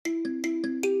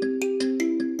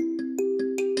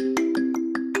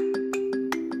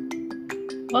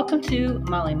Welcome to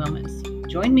Molly Moments.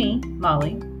 Join me,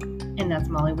 Molly, and that's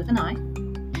Molly with an I,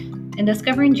 in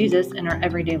discovering Jesus in our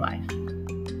everyday life.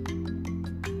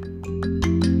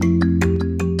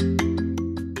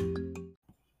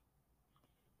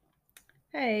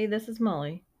 Hey, this is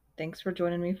Molly. Thanks for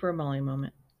joining me for a Molly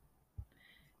Moment.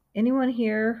 Anyone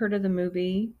here heard of the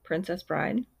movie Princess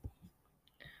Bride?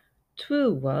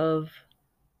 True love.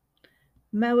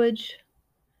 Marriage.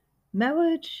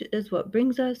 Marriage is what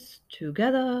brings us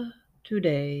together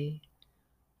today.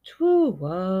 True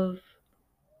love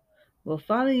will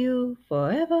follow you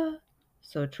forever,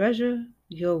 so treasure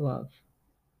your love.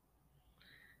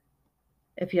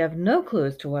 If you have no clue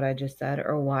as to what I just said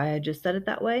or why I just said it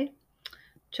that way,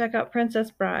 check out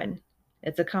Princess Bride.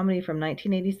 It's a comedy from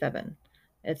 1987.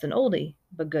 It's an oldie,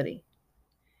 but goodie.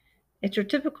 It's your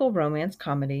typical romance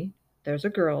comedy. There's a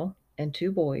girl and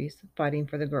two boys fighting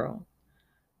for the girl.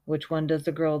 Which one does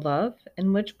the girl love,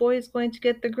 and which boy is going to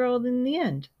get the girl in the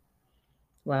end?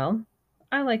 Well,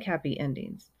 I like happy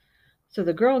endings. So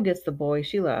the girl gets the boy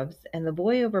she loves, and the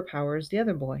boy overpowers the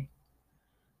other boy.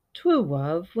 True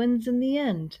love wins in the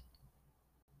end.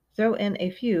 Throw in a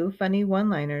few funny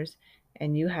one-liners,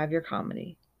 and you have your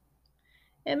comedy.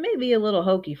 It may be a little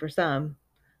hokey for some,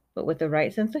 but with the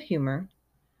right sense of humor,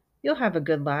 you'll have a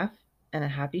good laugh and a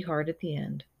happy heart at the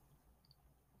end.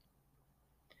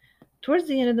 Towards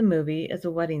the end of the movie is a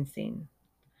wedding scene.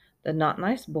 The not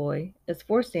nice boy is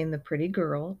forcing the pretty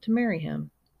girl to marry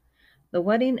him. The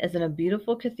wedding is in a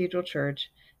beautiful cathedral church,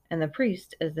 and the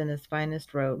priest is in his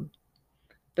finest robe.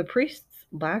 The priest's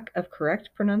lack of correct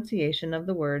pronunciation of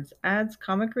the words adds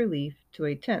comic relief to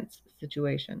a tense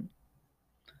situation.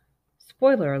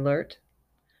 Spoiler alert,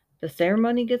 the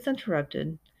ceremony gets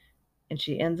interrupted, and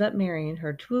she ends up marrying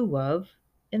her true love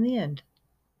in the end.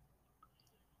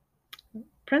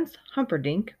 Prince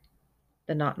Humperdinck,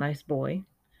 the not nice boy,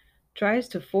 tries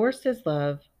to force his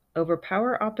love,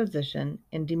 overpower opposition,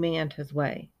 and demand his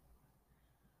way.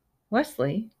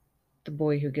 Wesley, the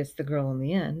boy who gets the girl in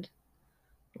the end,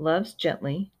 loves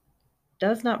gently,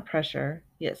 does not pressure,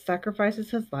 yet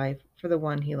sacrifices his life for the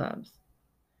one he loves.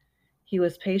 He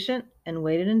was patient and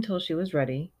waited until she was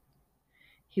ready.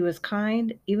 He was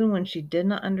kind even when she did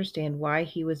not understand why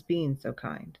he was being so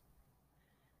kind.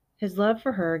 His love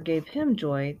for her gave him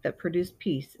joy that produced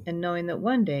peace in knowing that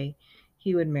one day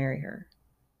he would marry her.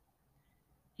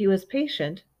 He was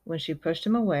patient when she pushed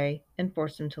him away and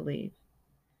forced him to leave.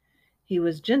 He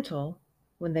was gentle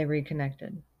when they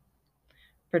reconnected,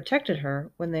 protected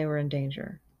her when they were in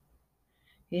danger.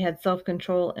 He had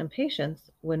self-control and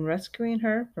patience when rescuing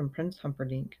her from Prince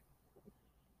Humperdinck.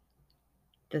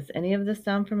 Does any of this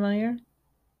sound familiar?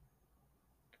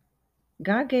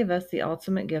 God gave us the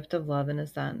ultimate gift of love in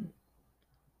His Son.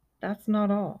 That's not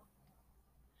all.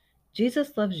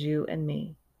 Jesus loves you and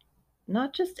me.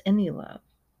 Not just any love,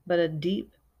 but a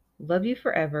deep, love you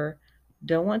forever,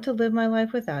 don't want to live my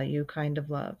life without you kind of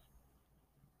love.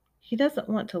 He doesn't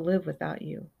want to live without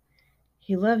you.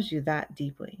 He loves you that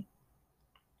deeply.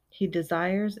 He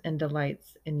desires and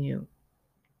delights in you.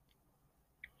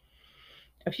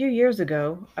 A few years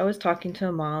ago, I was talking to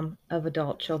a mom of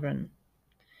adult children.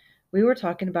 We were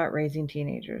talking about raising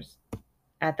teenagers.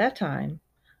 At that time,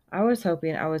 I was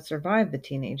hoping I would survive the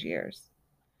teenage years.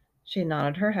 She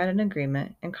nodded her head in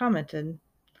agreement and commented,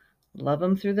 "Love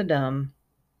 'em through the dumb."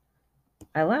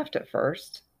 I laughed at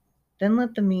first, then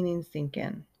let the meaning sink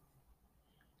in.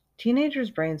 Teenagers'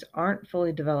 brains aren't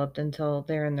fully developed until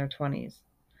they're in their 20s.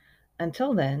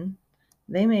 Until then,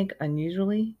 they make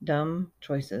unusually dumb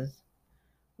choices.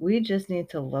 We just need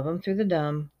to love them through the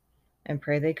dumb and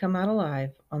pray they come out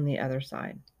alive on the other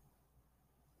side.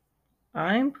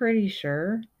 I'm pretty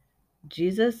sure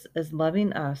Jesus is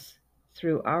loving us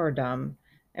through our dumb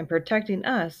and protecting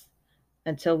us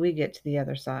until we get to the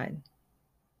other side.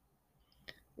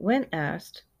 When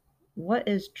asked, what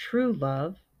is true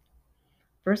love?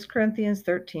 1 Corinthians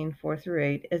 13,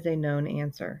 4-8 is a known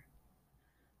answer.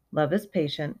 Love is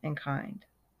patient and kind.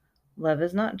 Love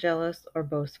is not jealous or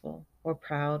boastful or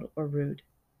proud or rude.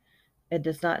 It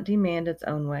does not demand its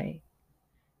own way.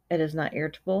 It is not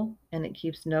irritable, and it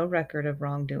keeps no record of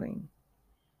wrongdoing.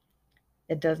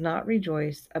 It does not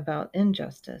rejoice about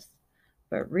injustice,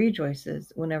 but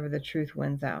rejoices whenever the truth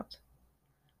wins out.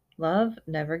 Love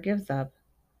never gives up,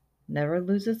 never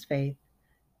loses faith,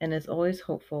 and is always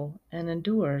hopeful and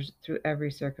endures through every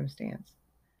circumstance.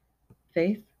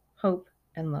 Faith, hope,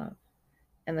 and love.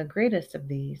 And the greatest of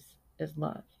these is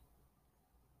love.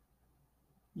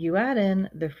 You add in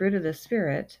the fruit of the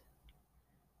Spirit,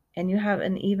 and you have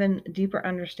an even deeper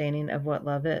understanding of what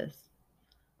love is.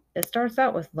 It starts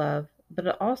out with love, but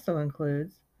it also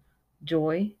includes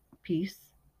joy,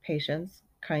 peace, patience,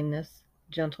 kindness,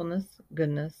 gentleness,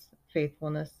 goodness,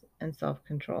 faithfulness, and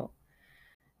self-control.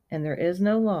 And there is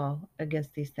no law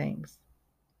against these things.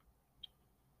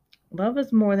 Love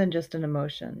is more than just an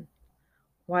emotion.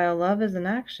 While love is an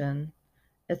action,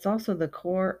 it's also the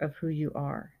core of who you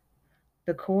are,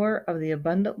 the core of the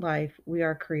abundant life we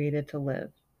are created to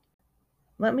live.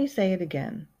 Let me say it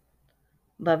again.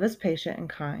 Love is patient and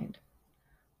kind.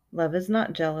 Love is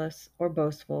not jealous or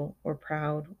boastful or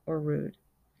proud or rude.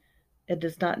 It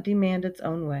does not demand its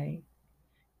own way.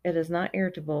 It is not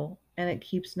irritable, and it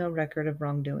keeps no record of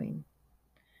wrongdoing.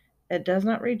 It does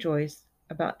not rejoice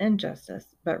about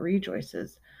injustice, but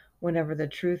rejoices whenever the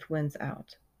truth wins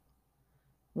out.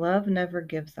 Love never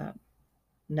gives up,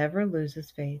 never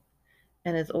loses faith,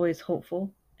 and is always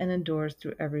hopeful and endures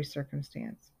through every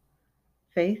circumstance.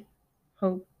 Faith,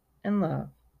 hope, and love,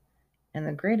 and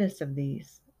the greatest of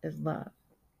these is love.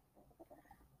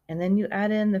 And then you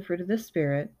add in the fruit of the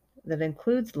Spirit that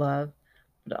includes love,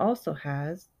 but also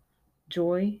has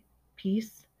joy,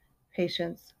 peace,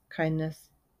 patience, kindness,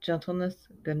 gentleness,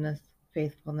 goodness,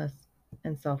 faithfulness,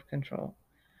 and self-control,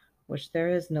 which there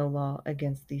is no law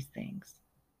against these things.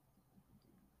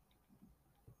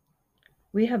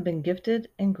 We have been gifted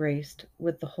and graced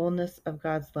with the wholeness of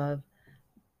God's love,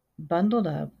 bundled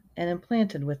up and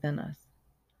implanted within us.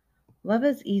 Love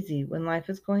is easy when life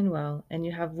is going well and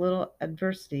you have little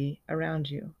adversity around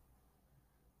you.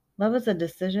 Love is a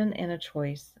decision and a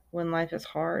choice when life is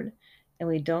hard and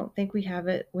we don't think we have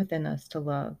it within us to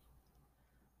love.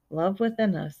 Love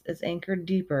within us is anchored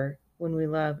deeper when we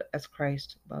love as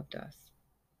Christ loved us.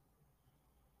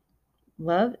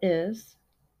 Love is,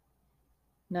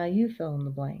 now you fill in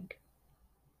the blank.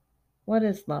 What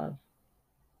is love?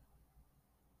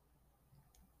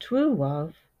 True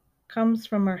love comes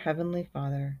from our Heavenly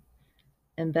Father,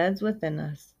 embeds within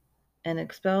us, and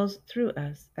expels through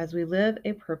us as we live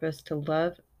a purpose to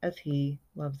love as He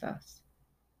loves us.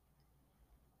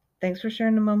 Thanks for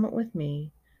sharing a moment with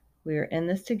me. We are in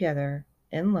this together,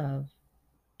 in love,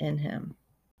 in Him.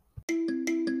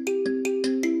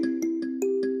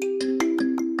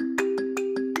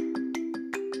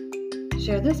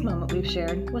 Share this moment we've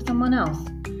shared with someone else.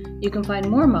 You can find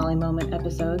more Molly Moment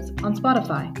episodes on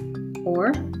Spotify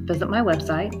or visit my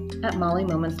website at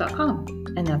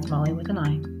mollymoments.com, and that's Molly with an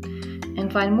I,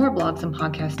 and find more blogs and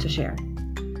podcasts to share.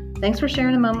 Thanks for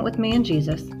sharing a moment with me and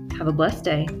Jesus. Have a blessed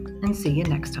day, and see you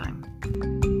next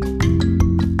time.